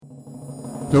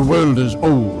The world is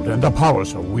old and the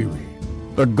powers are weary.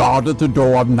 The god at the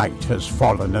door of night has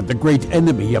fallen, and the great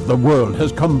enemy of the world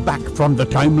has come back from the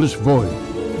timeless void.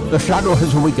 The shadow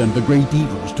has awakened the great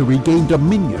evils to regain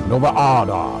dominion over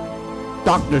Ardar.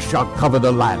 Darkness shall cover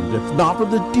the land, if not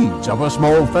with the deeds of a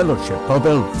small fellowship of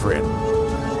elf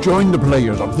friends. Join the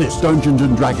players of this Dungeons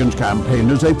 & Dragons campaign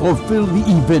as they fulfill the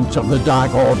events of the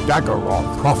Dagor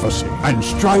Daggeroth prophecy and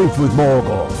strive with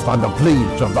Morgoth on the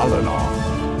plains of Valinor.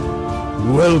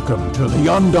 Welcome to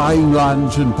the Undying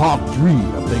Lands in Part 3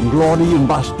 of the Inglorious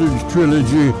Bastards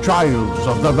trilogy, Trials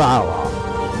of the Valar.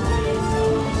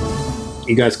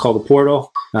 You guys call the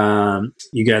portal.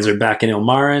 You guys are back in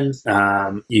Ilmarin.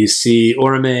 You see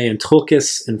Orome and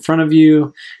Tulkas in front of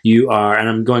you. You are, and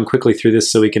I'm going quickly through this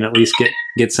so we can at least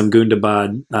get some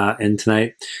Gundabad in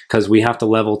tonight, because we have to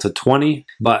level to 20.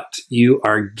 But you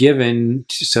are given,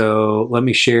 so let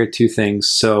me share two things.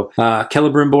 So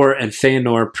Celebrimbor and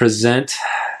Feanor present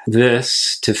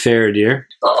this to Faradir.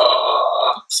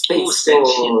 Space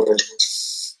Sword.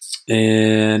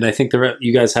 And I think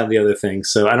you guys have the other thing.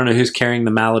 So I don't know who's carrying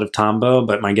the Mallet of Tombo,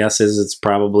 but my guess is it's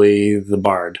probably the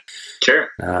Bard. Sure.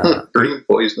 Green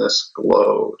poisonous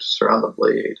glow to surround the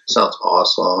blade. Sounds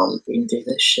awesome. We can do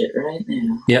this shit right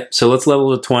now. Yep. So let's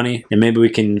level to 20, and maybe we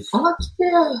can. Fuck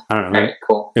yeah! I don't know. All right,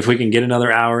 cool. If we can get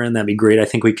another hour in, that'd be great. I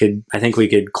think we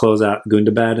could close out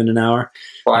Gundabad in an hour.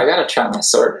 Well, I gotta try my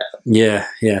sword out. Yeah.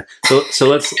 So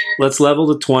let's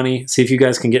level to 20. See if you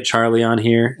guys can get Charlie on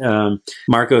here.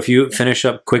 Marco, if you finish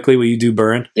up quickly, will you do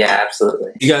burn? Yeah,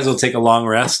 absolutely. You guys will take a long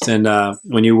rest, and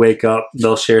when you wake up,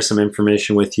 they'll share some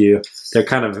information with you. They're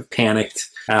kind of panicked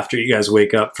after you guys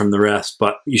wake up from the rest,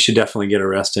 but you should definitely get a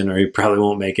rest in, or you probably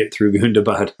won't make it through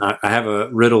Gundabad. I have a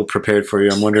riddle prepared for you.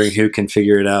 I'm wondering who can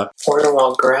figure it out. Order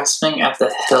while grasping at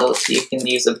the hilt, you can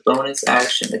use a bonus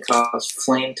action to cause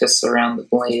flame to surround the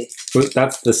blade.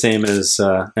 That's the same as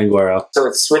Anguero. So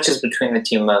it switches between the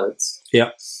two modes.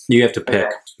 Yep. You have to pick.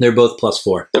 Okay. They're both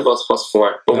 +4. They're both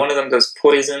 +4. But one of them does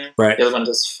poison. Right. The other one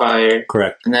does fire.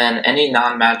 Correct. And then any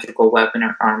non-magical weapon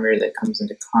or armor that comes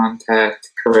into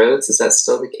contact corrodes. Is that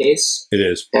still the case? It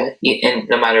is. Okay. And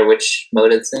no matter which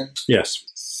mode it's in? Yes.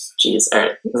 Jeez, all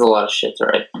right. There's a lot of shit to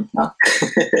write down now.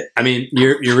 I mean,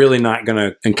 you're really not going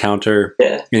to encounter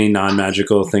any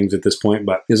non-magical things at this point,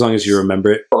 but as long as you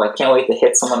remember it. Well, I can't wait to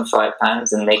hit someone 5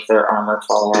 times and make their armor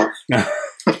fall off.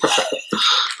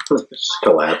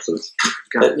 Collapses.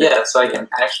 But yeah, so I can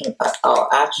action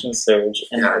surge,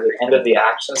 and at the end of the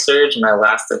action surge, my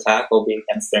last attack will be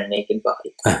against their naked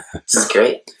body. This is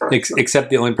great. Except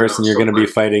the only person you're going to be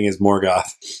fighting is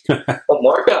Morgoth. Well,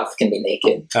 Morgoth can be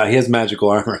naked. He has magical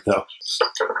armor, though.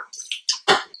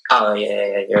 Oh,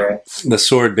 yeah, you're right. The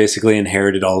sword basically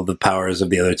inherited all of the powers of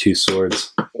the other two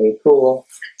swords. Very cool.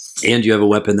 And you have a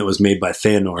weapon that was made by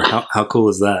Feanor. How cool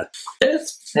is that?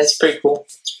 That's pretty cool.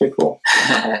 It's pretty cool.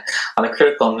 On a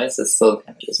critical miss, it still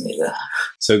damages me, though.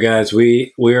 So, guys,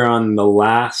 we're on the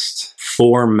last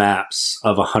 4 maps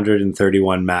of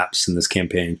 131 maps in this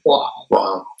campaign.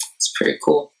 Wow. It's pretty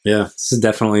cool. Yeah, this is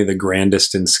definitely the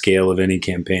grandest in scale of any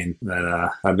campaign that I've been a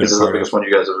part of. This is the biggest one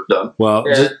you guys have ever done? Well,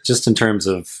 just in terms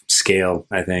of scale,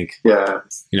 I think. Yeah.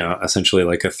 Essentially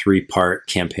like a 3-part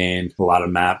campaign, a lot of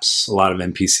maps, a lot of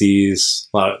NPCs,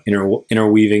 a lot of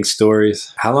interweaving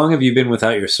stories. How long have you been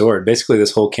without your sword? Basically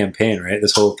this whole campaign, right?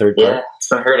 This whole 3rd part? Yeah, it's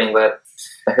been hurting, but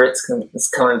the hurt's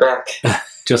coming back.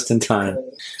 Just in time.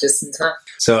 Just in time.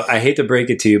 So I hate to break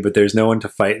it to you, but there's no one to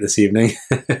fight this evening.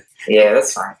 Yeah,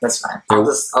 that's fine. I'll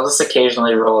just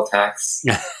occasionally roll attacks.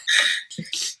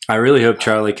 I really hope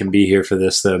Charlie can be here for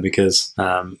this, though, because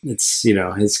it's,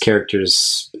 his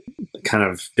character's kind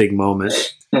of big moment.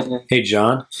 Mm-hmm. Hey,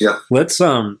 John. Yeah. Let's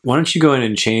why don't you go in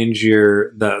and change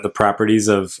the properties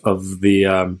of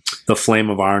the Flame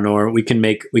of Arnor? We can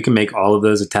make all of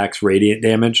those attacks radiant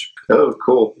damage. Oh,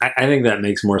 cool. I think that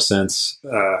makes more sense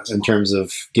in terms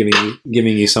of giving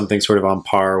you something sort of on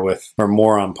par with, or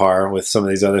more on par with, some of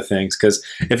these other things. Because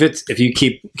if you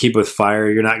keep with fire,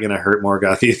 you're not going to hurt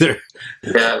Morgoth either.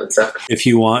 Yeah, exactly. If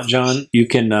you want, John, you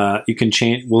can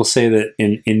change. We'll say that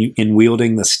in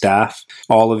wielding the staff,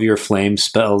 all of your flame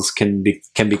spells can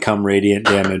become radiant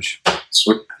damage.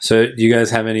 Sweet. So, do you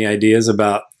guys have any ideas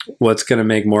about what's going to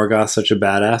make Morgoth such a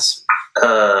badass?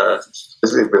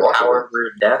 Power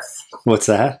Word Death. What's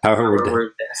that? Power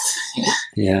Word Death.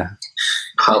 Yeah.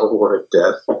 Power Word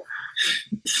Death.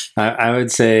 I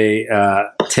would say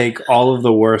take all of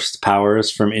the worst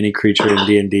powers from any creature in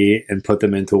D&D and put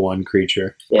them into one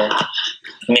creature. Yeah. I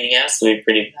mean, he has to be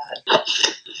pretty bad.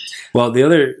 Well, the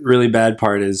other really bad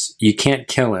part is you can't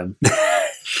kill him.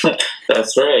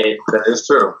 That's right. That is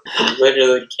true. You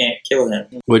literally can't kill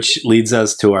him. Which leads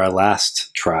us to our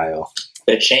last trial.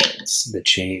 The chains. The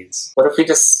chains. What if we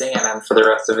just sing at him for the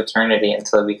rest of eternity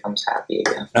until he becomes happy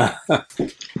again?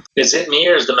 Is it me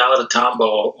or is the Mallet of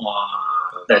Tombo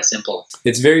that simple?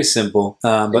 It's very simple,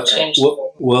 but changed.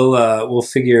 we'll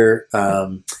figure.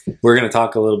 We're going to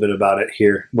talk a little bit about it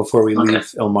here before we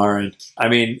leave Ilmarin. I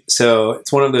mean, so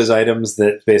it's one of those items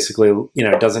that basically,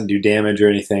 doesn't do damage or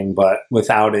anything, but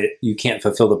without it, you can't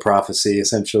fulfill the prophecy.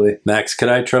 Essentially, Max, could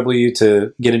I trouble you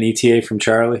to get an ETA from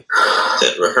Charlie?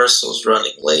 That rehearsal's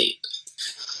running late.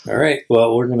 All right.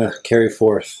 Well, we're going to carry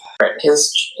forth. Right.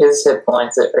 His hit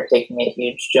points are taking a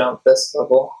huge jump this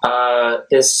level.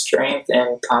 His strength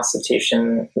and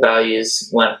constitution values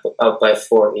went up by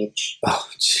 4 each. Oh,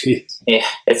 jeez. Yeah,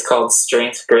 it's called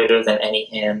strength greater than any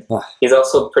hand. Oh. He's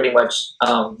also pretty much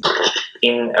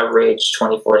in a rage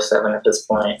 24/7 at this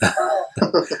point.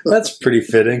 That's pretty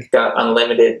fitting. Got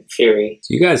unlimited fury.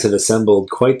 So you guys have assembled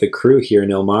quite the crew here in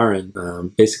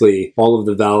Ilmarin. Basically, all of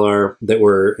the Valar that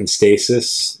were in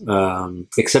stasis,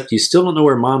 except you still don't know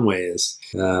where Manwë is.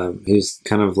 He's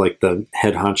kind of like the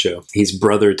head honcho. He's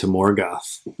brother to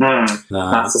Morgoth.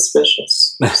 Not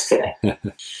suspicious. Just kidding.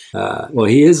 Well,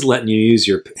 he is letting you use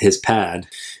his pad.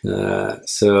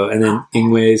 And then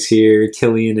Ingwe's here,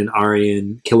 Tilion and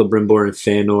Aryan, Celebrimbor and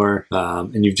Fëanor,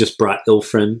 and you've just brought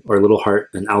Ilfrin or Littleheart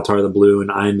and Altar the Blue and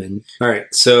Aimen. All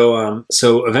right, so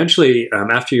eventually,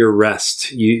 after your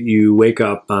rest, you wake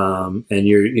up and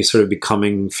you're sort of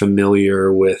becoming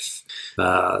familiar with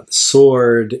the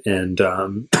sword, and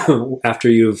after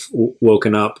you've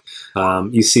woken up,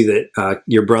 you see that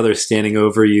your brother's standing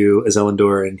over you as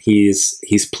Elendor, and he's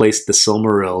placed the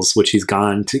Silmarils, which he's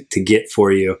gone to get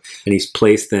for you, and he's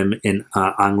placed them in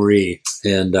Angri.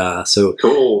 And so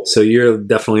Cool. So you're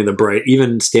definitely the bright,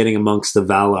 even standing amongst the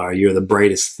Valar, you're the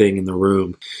brightest thing in the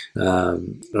room,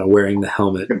 wearing the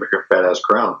helmet. You can make a badass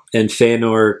crown. And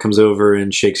Fëanor comes over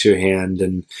and shakes your hand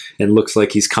and looks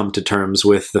like he's come to terms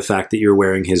with the fact that you're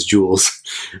wearing his jewels.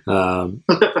 And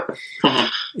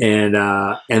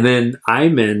then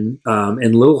Aimen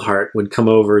and Littleheart would come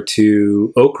over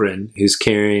to Oakrin, who's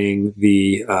carrying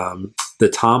the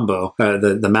tombo,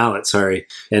 the mallet, sorry,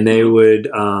 and they would,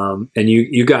 and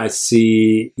you guys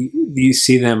see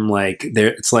them like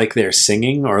it's like they're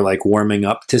singing or like warming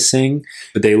up to sing,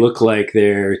 but they look like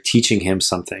they're teaching him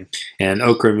something. And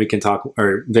Oakrin,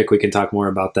 Vic, we can talk more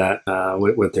about that,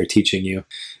 what they're teaching you.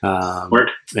 Word.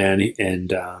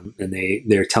 And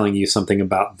they're telling you something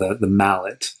about the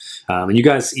mallet. And you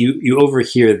guys, you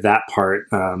overhear that part.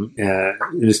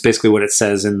 It's basically what it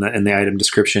says in the item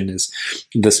description is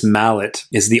this mallet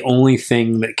is the only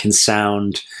thing that can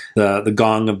sound the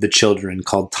gong of the children,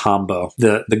 called Tombo.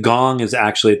 The gong is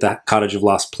actually at the Cottage of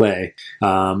Lost Play,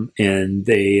 and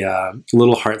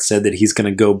Littleheart said that he's going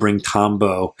to go bring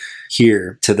Tombo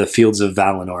here to the fields of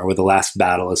Valinor, where the last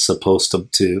battle is supposed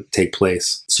to take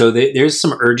place. So there's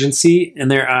some urgency in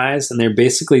their eyes, and they're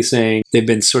basically saying they've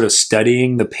been sort of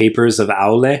studying the papers of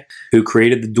Aule, who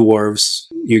created the dwarves.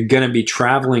 You're going to be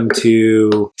traveling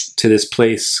to this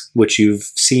place, which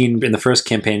you've seen in the first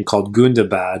campaign, called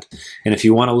Gundabad. And if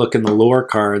you want to look in the lore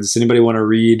cards, does anybody want to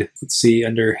read? Let's see,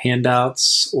 under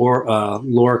handouts or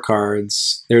lore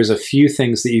cards, there's a few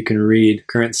things that you can read.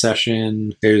 Current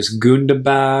session, there's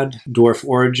Gundabad, dwarf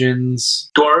origins.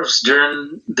 Dwarves,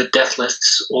 during the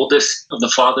Deathless, oldest of the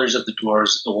fathers of the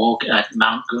dwarves, awoke at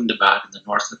Mount Gundabad in the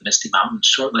north of the Misty Mountains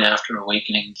shortly after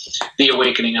the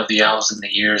awakening of the elves in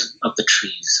the years of the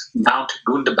trees. Mount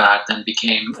Gundabad then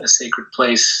became a sacred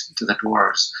place to the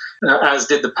dwarves, as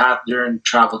did the path Durin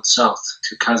traveled south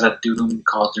to Khazad Dûdûm,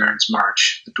 called Durin's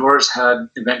March. The dwarves had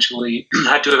to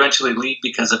eventually leave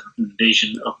because of an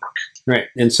invasion of Orc. Right,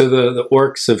 and so the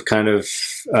orcs have kind of,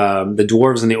 the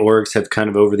dwarves and the orcs have kind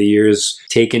of over the years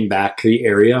taken back the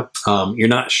area. You're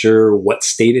not sure what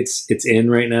state it's in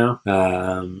right now,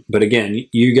 but again,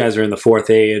 you guys are in the Fourth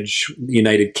Age,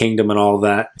 United Kingdom and all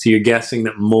that, so you're guessing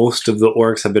that most of the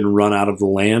orcs have been run out of the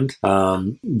land.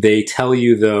 They tell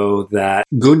you, though, that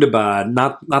Gundabad,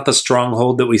 not the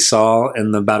stronghold that we saw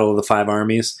in the Battle of the Five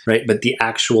Armies, right, but the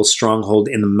actual stronghold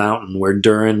in the mountain where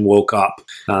Durin woke up,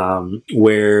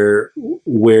 where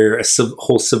a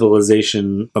whole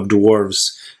civilization of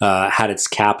dwarves had its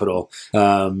capital.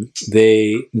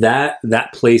 That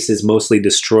place is mostly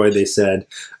destroyed, they said,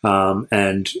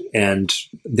 and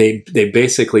they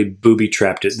basically booby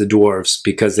trapped it, the dwarves,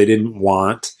 because they didn't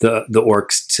want the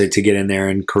orcs to get in there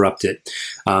and corrupt it.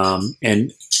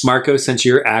 And Marco, since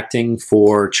you're acting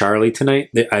for Charlie tonight,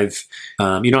 you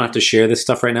don't have to share this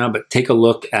stuff right now, but take a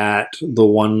look at the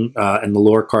one in the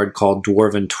lore card called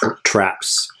Dwarven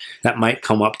Traps. That might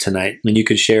come up tonight, and you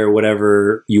could share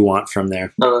whatever you want from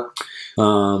there.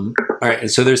 All right,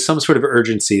 and so there's some sort of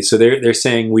urgency. So they're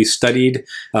saying we studied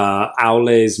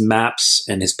Aule's maps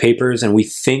and his papers, and we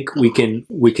think we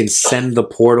can send the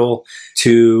portal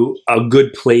to a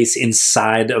good place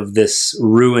inside of this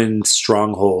ruined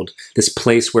stronghold, this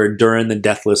place where Durin the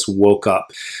Deathless woke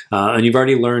up. And you've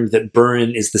already learned that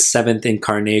Burin is the 7th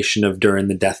incarnation of Durin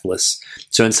the Deathless.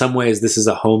 So in some ways, this is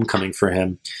a homecoming for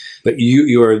him. But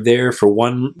you are there for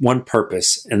one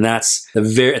purpose, and that's at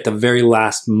the very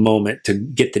last moment to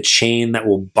get the chain that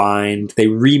will bind. They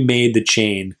remade the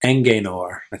chain.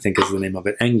 Engenor, I think is the name of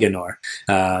it. Engenor.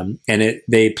 And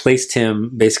they placed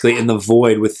him basically in the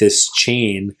void with this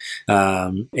chain,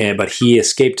 but he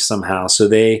escaped somehow. So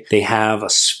they have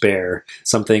a spare,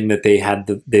 something that they've had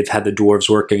the dwarves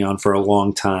working on for a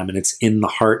long time, and it's in the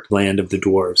heartland of the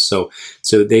dwarves.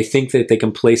 So they think that they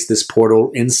can place this portal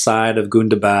inside of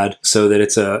Gundabad, so that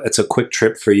it's a quick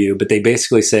trip for you. But they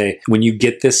basically say when you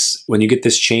get this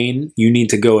chain, you need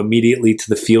to go immediately to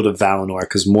the field of Valinor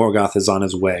because Morgoth is on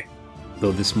his way.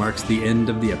 Though this marks the end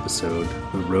of the episode,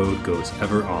 the road goes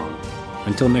ever on.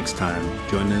 Until next time,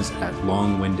 join us at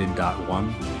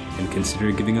longwinded.one and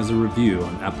consider giving us a review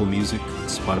on Apple Music,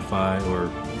 Spotify, or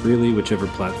really whichever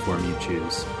platform you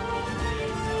choose.